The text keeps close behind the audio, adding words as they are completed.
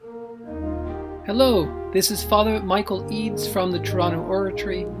Hello, this is Father Michael Eads from the Toronto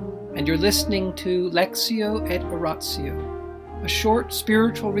Oratory, and you're listening to Lectio et Oratio, a short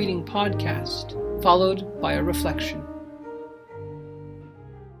spiritual reading podcast followed by a reflection.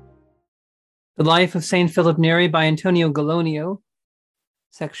 The Life of St. Philip Neri by Antonio Gallonio,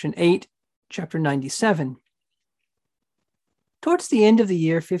 Section 8, Chapter 97. Towards the end of the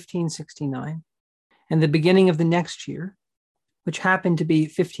year 1569, and the beginning of the next year, which happened to be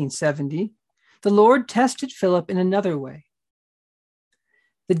 1570, the Lord tested Philip in another way.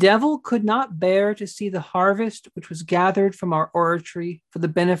 The devil could not bear to see the harvest which was gathered from our oratory for the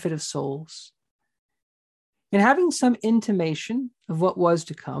benefit of souls. And having some intimation of what was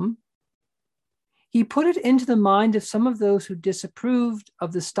to come, he put it into the mind of some of those who disapproved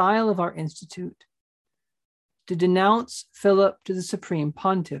of the style of our institute to denounce Philip to the Supreme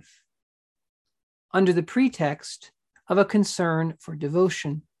Pontiff, under the pretext of a concern for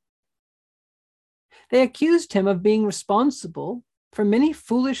devotion. They accused him of being responsible for many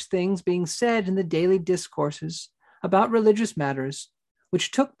foolish things being said in the daily discourses about religious matters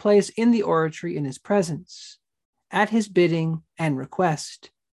which took place in the oratory in his presence, at his bidding and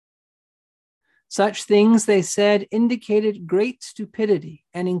request. Such things, they said, indicated great stupidity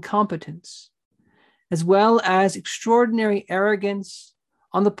and incompetence, as well as extraordinary arrogance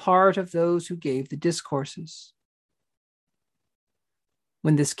on the part of those who gave the discourses.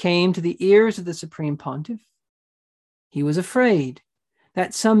 When this came to the ears of the Supreme Pontiff, he was afraid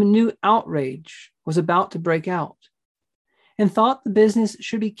that some new outrage was about to break out, and thought the business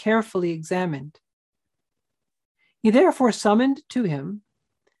should be carefully examined. He therefore summoned to him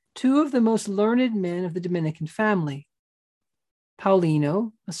two of the most learned men of the Dominican family,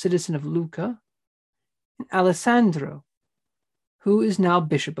 Paulino, a citizen of Lucca, and Alessandro, who is now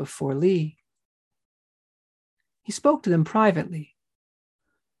Bishop of Forlì. He spoke to them privately,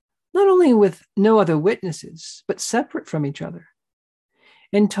 not only with no other witnesses, but separate from each other,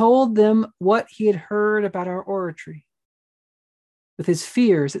 and told them what he had heard about our oratory, with his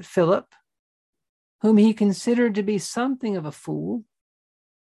fears that Philip, whom he considered to be something of a fool,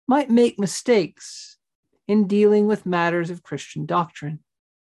 might make mistakes in dealing with matters of Christian doctrine.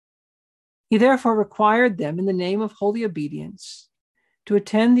 He therefore required them, in the name of holy obedience, to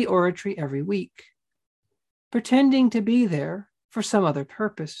attend the oratory every week, pretending to be there for some other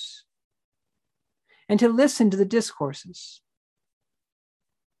purpose, and to listen to the discourses.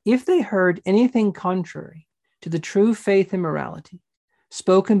 If they heard anything contrary to the true faith and morality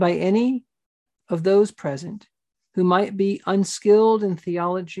spoken by any of those present who might be unskilled in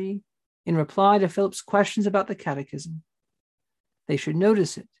theology in reply to Philip's questions about the catechism, they should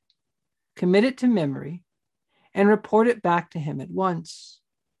notice it, commit it to memory, and report it back to him at once.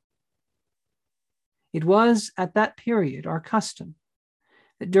 It was at that period our custom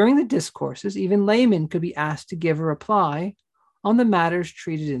that during the discourses, even laymen could be asked to give a reply on the matters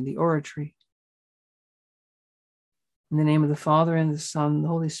treated in the oratory. In the name of the Father, and the Son, and the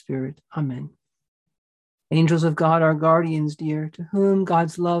Holy Spirit. Amen. Angels of God, our guardians dear, to whom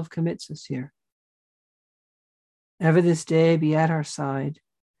God's love commits us here, ever this day be at our side,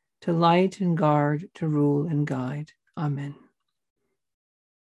 to light and guard, to rule and guide. Amen.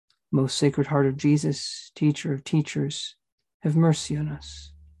 Most Sacred Heart of Jesus, teacher of teachers, have mercy on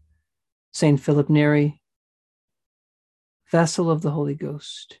us. Saint Philip Neri, vessel of the Holy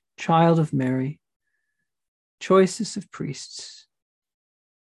Ghost, child of Mary, choicest of priests,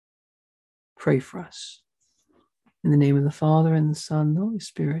 pray for us. In the name of the Father, and the Son, and the Holy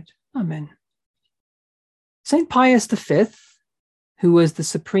Spirit. Amen. St. Pius V, who was the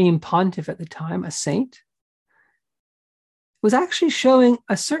Supreme Pontiff at the time, a saint, was actually showing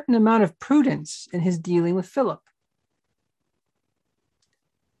a certain amount of prudence in his dealing with Philip.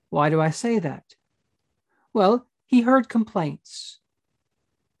 Why do I say that? Well, he heard complaints,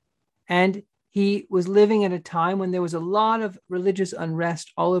 and he was living at a time when there was a lot of religious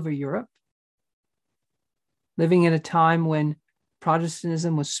unrest all over Europe, living at a time when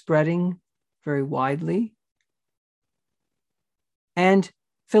Protestantism was spreading very widely. And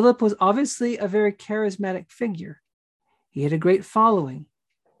Philip was obviously a very charismatic figure. He had a great following.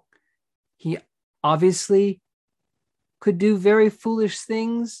 He obviously could do very foolish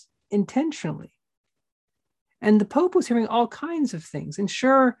things intentionally. And the Pope was hearing all kinds of things. And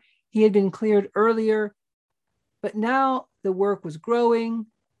sure, he had been cleared earlier, but now the work was growing,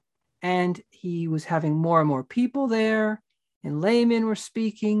 and he was having more and more people there, and laymen were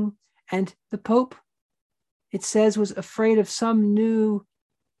speaking, and the Pope, it says, was afraid of some new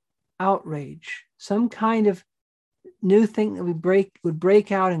outrage, some kind of new thing that would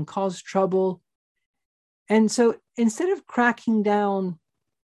break out and cause trouble. And so instead of cracking down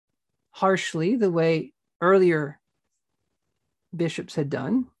harshly the way earlier bishops had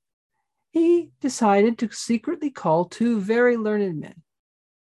done, he decided to secretly call two very learned men.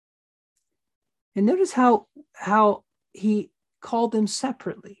 And notice how he called them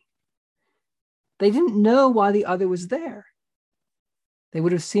separately. They didn't know why the other was there. They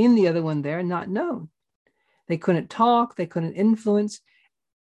would have seen the other one there and not known. They couldn't talk, they couldn't influence.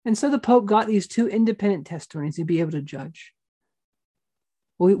 And so the Pope got these two independent testimonies to be able to judge.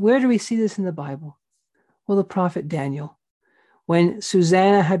 Well, where do we see this in the Bible? Well, the prophet Daniel. When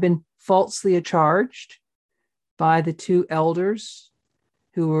Susanna had been falsely charged by the two elders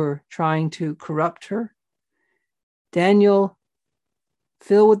who were trying to corrupt her, Daniel,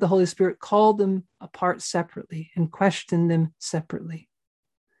 filled with the Holy Spirit, called them apart separately and questioned them separately.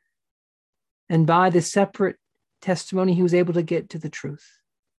 And by the separate testimony, he was able to get to the truth.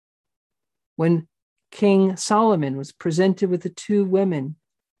 When King Solomon was presented with the two women,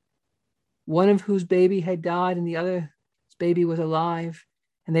 one of whose baby had died and the other's baby was alive,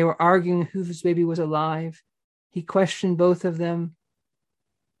 and they were arguing whose baby was alive, he questioned both of them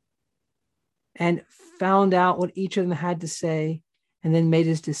and found out what each of them had to say, and then made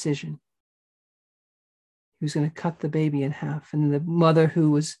his decision. He was going to cut the baby in half. And the mother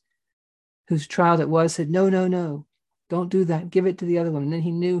whose child it was said, no, don't do that. Give it to the other one. And then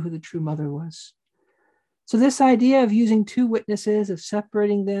he knew who the true mother was. So this idea of using two witnesses, of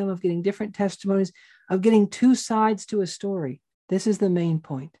separating them, of getting different testimonies, of getting two sides to a story, this is the main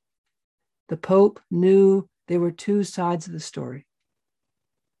point. The Pope knew there were two sides of the story.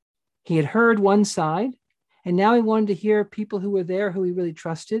 He had heard one side, and now he wanted to hear people who were there who he really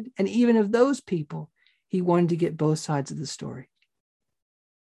trusted. And even of those people, he wanted to get both sides of the story.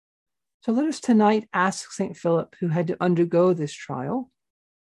 So let us tonight ask St. Philip, who had to undergo this trial,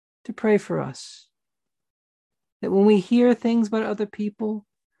 to pray for us. That when we hear things about other people,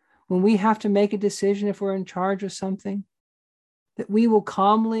 when we have to make a decision if we're in charge of something, that we will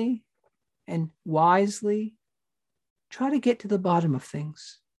calmly and wisely try to get to the bottom of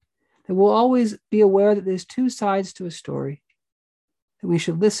things. That we'll always be aware that there's two sides to a story, that we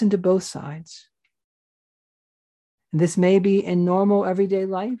should listen to both sides. And this may be in normal everyday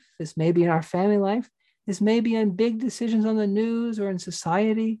life. This may be in our family life. This may be in big decisions on the news or in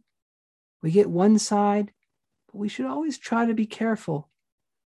society. We get one side, but we should always try to be careful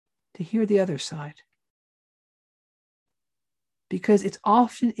to hear the other side. Because it's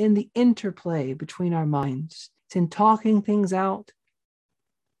often in the interplay between our minds, it's in talking things out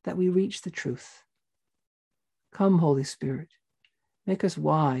that we reach the truth. Come, Holy Spirit, make us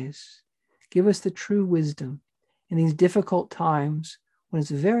wise. Give us the true wisdom in these difficult times when it's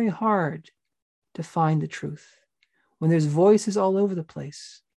very hard to find the truth, when there's voices all over the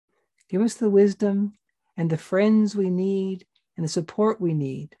place. Give us the wisdom and the friends we need and the support we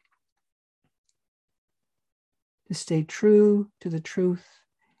need to stay true to the truth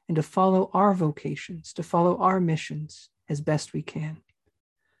and to follow our vocations, to follow our missions as best we can.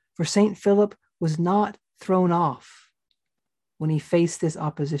 For St. Philip was not thrown off when he faced this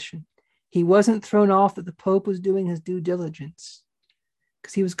opposition. He wasn't thrown off that the Pope was doing his due diligence,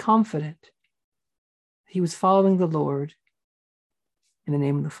 because he was confident he was following the Lord. In the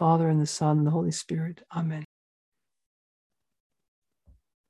name of the Father, and the Son, and the Holy Spirit. Amen.